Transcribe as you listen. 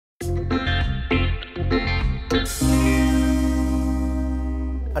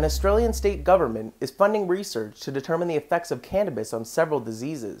An Australian state government is funding research to determine the effects of cannabis on several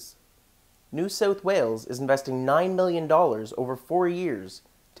diseases. New South Wales is investing $9 million over 4 years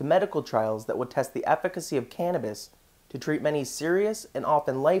to medical trials that would test the efficacy of cannabis to treat many serious and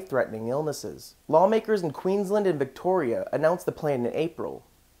often life-threatening illnesses. Lawmakers in Queensland and Victoria announced the plan in April.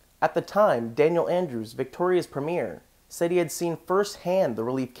 At the time, Daniel Andrews, Victoria's Premier, said he had seen firsthand the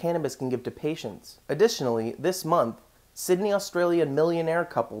relief cannabis can give to patients. Additionally, this month, Sydney, Australian millionaire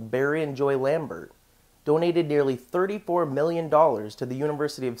couple Barry and Joy Lambert donated nearly $34 million to the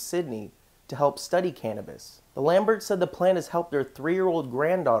University of Sydney to help study cannabis. The Lamberts said the plan has helped their 3-year-old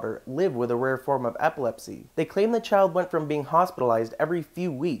granddaughter live with a rare form of epilepsy. They claim the child went from being hospitalized every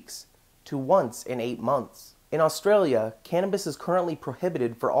few weeks to once in 8 months. In Australia, cannabis is currently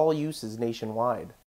prohibited for all uses nationwide.